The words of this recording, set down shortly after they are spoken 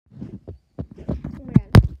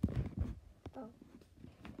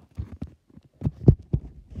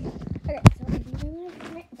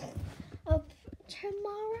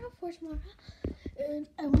for tomorrow. And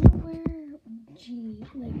I want to wear jeans,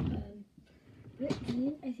 ripped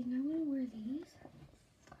jeans. I think I'm going to wear these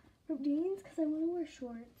ripped jeans because I want to wear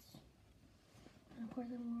shorts. And of course,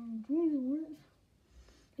 I'm wearing jeans shorts.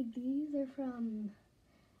 Like these, they're from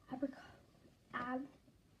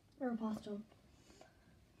Aeropostale.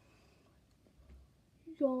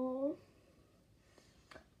 So,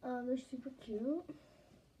 they're super cute.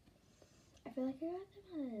 I feel like I got them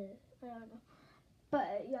at, I don't know.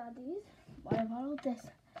 But yeah, these, water bottle, this,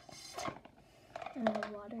 and the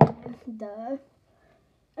water, duh.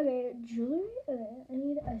 Okay, jewelry, okay, I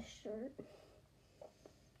need a shirt.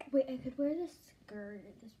 Wait, I could wear this skirt,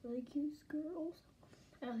 this really cute skirt also.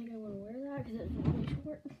 I don't think I want to wear that because it's really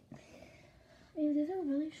short. And these are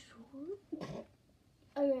really short.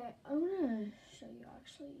 Okay, I'm gonna show you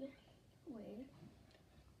actually. Wait.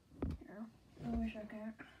 Here. I wish I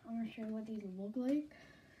could. I'm gonna show you what these look like.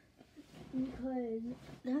 Because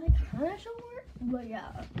they're like kind of short, but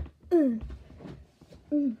yeah.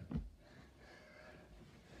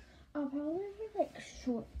 I'll probably wear like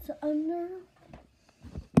shorts under.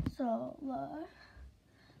 So,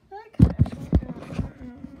 they're kind of short.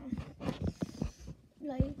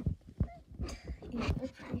 Like, yeah, they're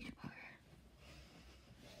pretty short.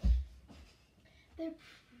 They're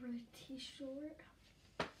pretty short.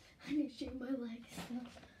 I need to shave my legs, so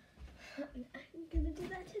I'm gonna do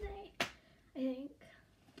that today, I think.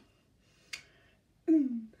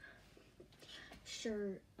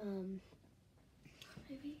 Shirt,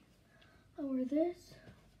 maybe I'll wear this.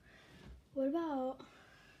 What about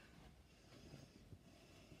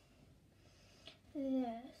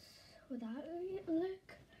this? Would that look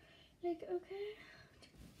like okay?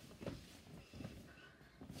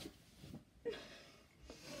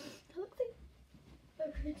 That looks like a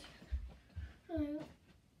pretty.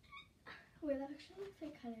 Wait, that actually looks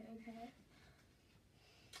like kind of okay.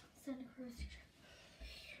 Santa Cruz t-shirt.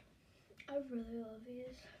 I really love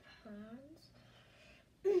these pants.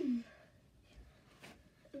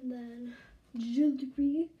 And then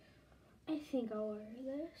jewelry. I think I'll wear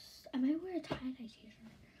this. I might wear a tie-dye t-shirt.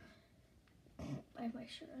 I have my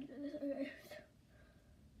shirt under this. Okay.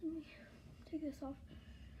 Let me take this off.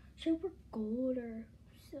 Should I wear gold or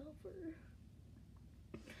silver?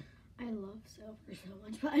 I love silver so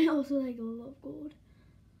much, but I also love gold.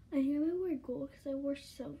 I think I might wear gold because I wore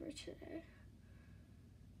silver today.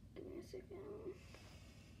 Give me a second.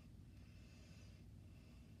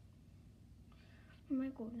 My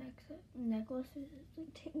gold necklaces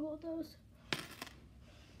like tangled those.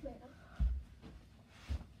 But yeah.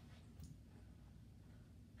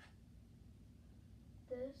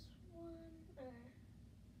 This one,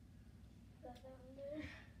 that down there.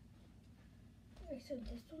 Okay, so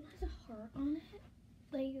this one has a heart on it.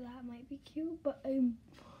 Like that might be cute, but I don't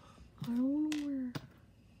want to wear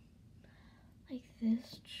like this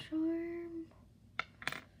charm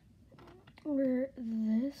or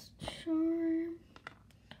this charm.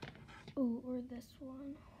 Oh, or this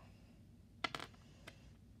one.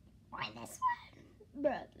 Or this one.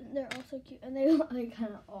 But they're also cute, and they like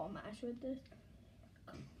kind of all match with this.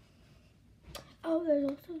 Oh, there's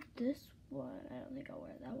also this one. I don't think I'll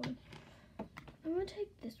wear that one. I'm gonna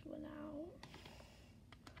take this one out.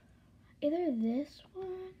 Either this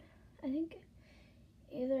one, I think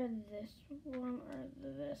either this one or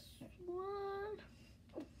this one.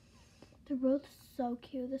 They're both so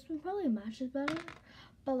cute. This one probably matches better,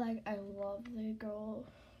 but like I love the gold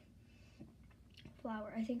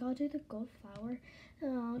flower. I think I'll do the gold flower,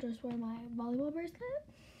 and I'll just wear my volleyball bracelet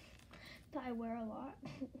that I wear a lot.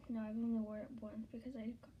 No, I've only worn it once because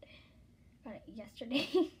I got it yesterday.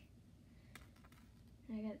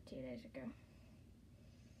 I got it 2 days ago.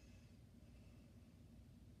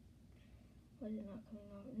 Was it not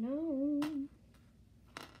coming off? No.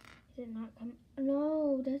 Is it not coming?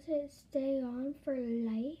 No. Does it stay on for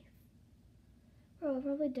life? Oh, it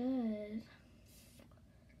probably does.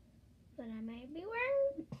 But I might be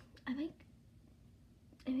wearing. I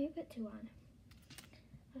might put 2 on.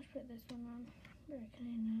 Let's put this one on. Or can I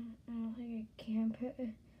not? I don't think I can put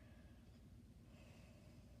it.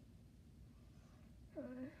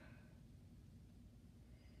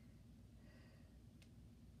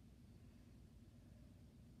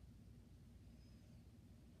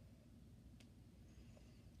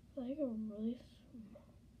 Like a really small.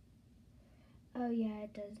 Oh yeah,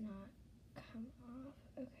 it does not come off.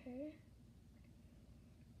 Okay.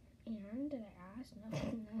 And did I ask? No,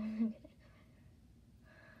 no.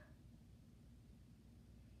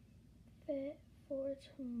 Fit for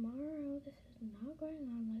tomorrow. This is not going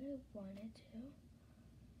on like I wanted to.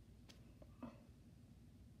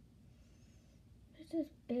 It's this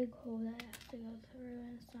big hole that I have to go through,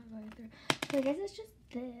 and it's not going through. So I guess it's just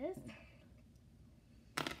this.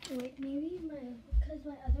 Wait, maybe because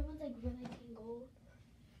my other one's like really tangled.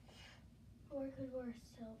 Or I could wear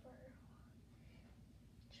silver.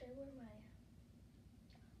 Should I wear my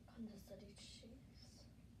Conda shoes?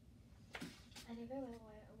 I think I might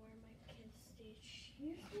wear my Kids Stage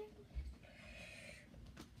shoes necklace.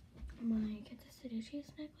 My Kids Stage shoes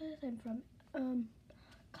necklace. I'm from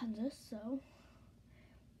Kansas, so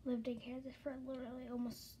lived in Kansas for literally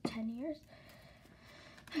almost 10 years.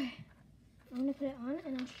 Okay, I'm gonna put it on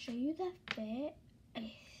and I'll show you the fit.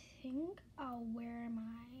 I think I'll wear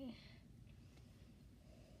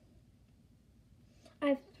I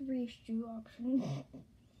have 3 shoe options.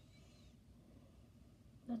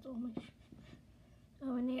 That's all my shoes.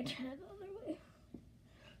 Oh, I need to turn it the other way.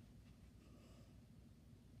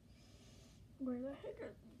 Where the heck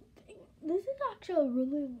is the thing? This is actually a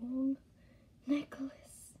really long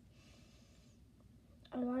necklace.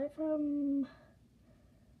 I got it from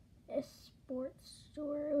a sports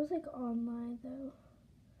store. It was like online though.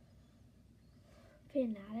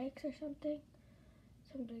 Fanatics or something.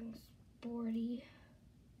 Something sporty.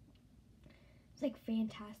 It's like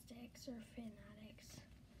Fantastics or Fanatics.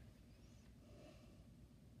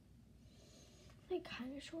 Like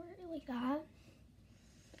kind of short, like that.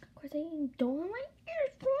 Of course, I don't have my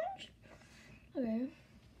earphones. Okay.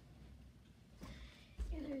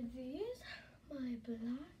 Either these, my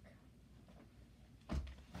black,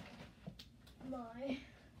 my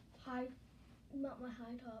high, not my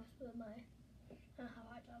high tops, but my, not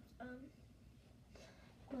high tops,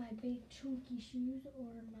 my big chunky shoes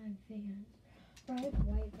or my Vans. I have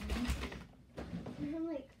white Vans. They're from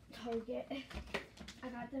like Target. I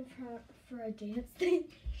got them for a dance thing.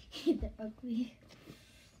 They're ugly.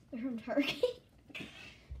 They're from Target.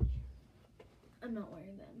 I'm not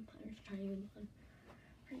wearing them. I'm just trying to use one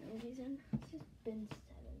for no reason. It's just been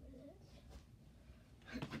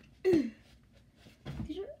 7 minutes.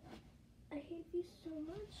 These are, I hate these so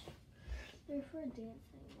much. They're for a dance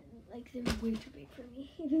thing, and like they're way too big for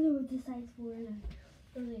me. Even though it's a size 4 and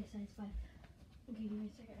only a size 5. Okay, give me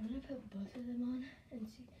a second. I'm gonna put both of them on and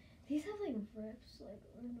see. These have like rips, like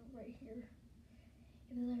right here.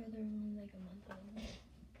 Even though they're only like a month old. I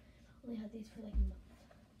only had these for like a month.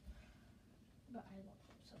 But I love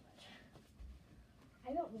them so much.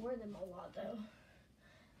 I haven't worn them a lot though.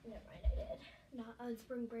 Never mind, I did. Not on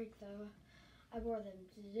spring break though. I wore them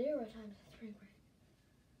 0 times on spring break.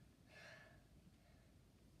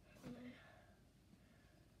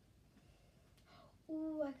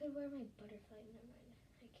 Ooh, I could wear my butterfly. Never mind.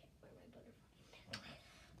 I can't wear my butterfly.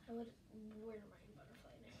 I would wear my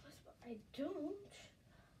butterfly necklace, but I don't.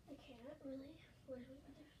 I can't really. Where's my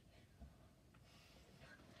others?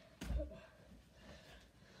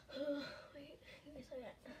 Wait, give me a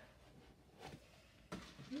second.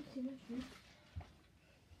 You see my shoes?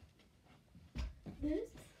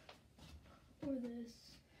 This or this?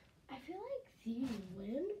 I feel like these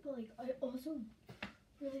win, but like I also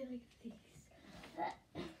really like these.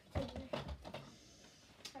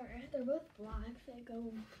 Alright, they're both black, so I go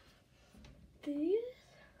these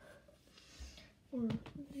or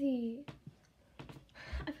these.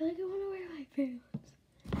 I feel like I want to wear my pants.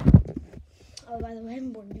 Oh, by the way,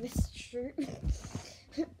 I'm wearing this shirt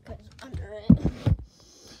because under it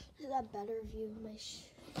is a better view of my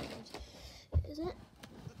shirt. Is it?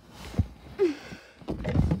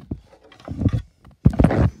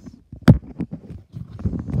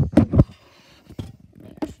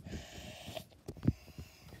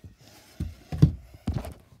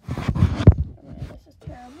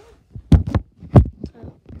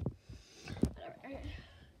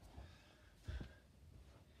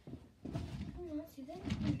 See that?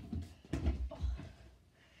 Oh.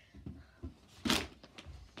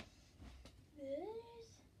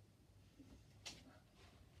 This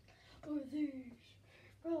or these.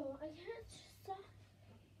 Bro, I can't stop.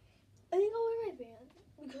 I think I'll wear my Vans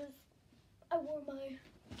because I wore my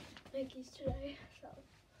Nikes today.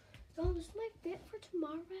 So this is my fit for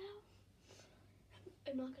tomorrow.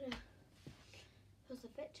 I'm not gonna post a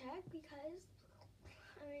fit check because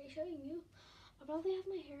I'm already showing you. I'll probably have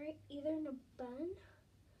my hair either in a bun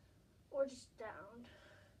or just down.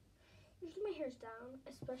 Usually my hair's down,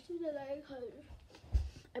 especially today because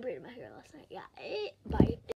I braided my hair last night. Yeah, bye.